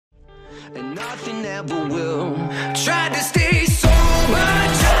nothing ever will. Tried to stay sober,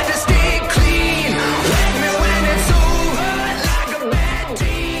 tried to stay clean. Wake me when it's over, like a bad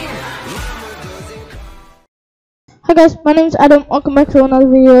dream. Hi guys, my name is Adam. Welcome back to another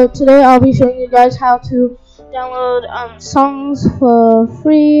video. Today I'll be showing you guys how to download songs for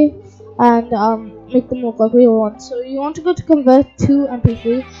free and make them look like real ones. So you want to go to convert to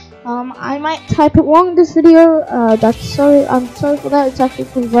MP3. I might type it wrong in this video. I'm sorry for that. It's actually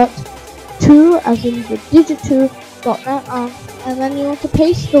convert to, as in the digit 2.net. And then you want to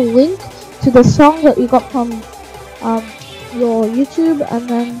paste the link to the song that you got from your YouTube, and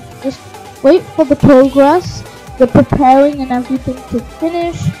then just wait for the progress, the preparing and everything to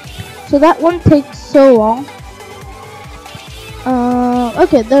finish. So that one takes so long.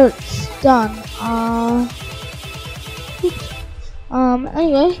 Okay, there, it's done.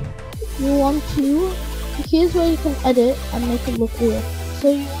 Anyway, you want to, here's where you can edit and make it look real. So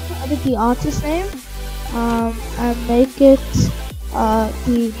you want to edit the artist name, and make it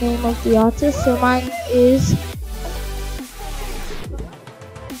the name of the artist. So mine is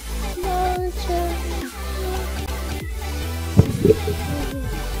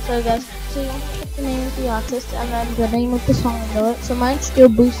so guys, so you want to put the name of the artist and then the name of the song under it. So mine's still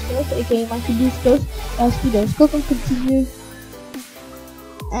Boostos, aka Mikey Boostos, Speedos. Click on continue,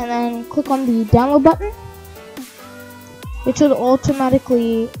 and then click on the download button. It should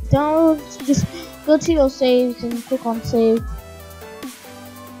automatically download. So just go to your saves and click on save,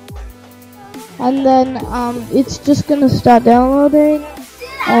 and then it's just gonna start downloading.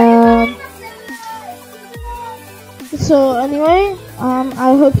 So anyway,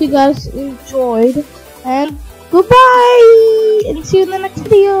 I hope you guys enjoyed, and goodbye, and see you in the next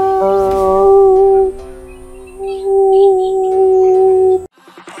video.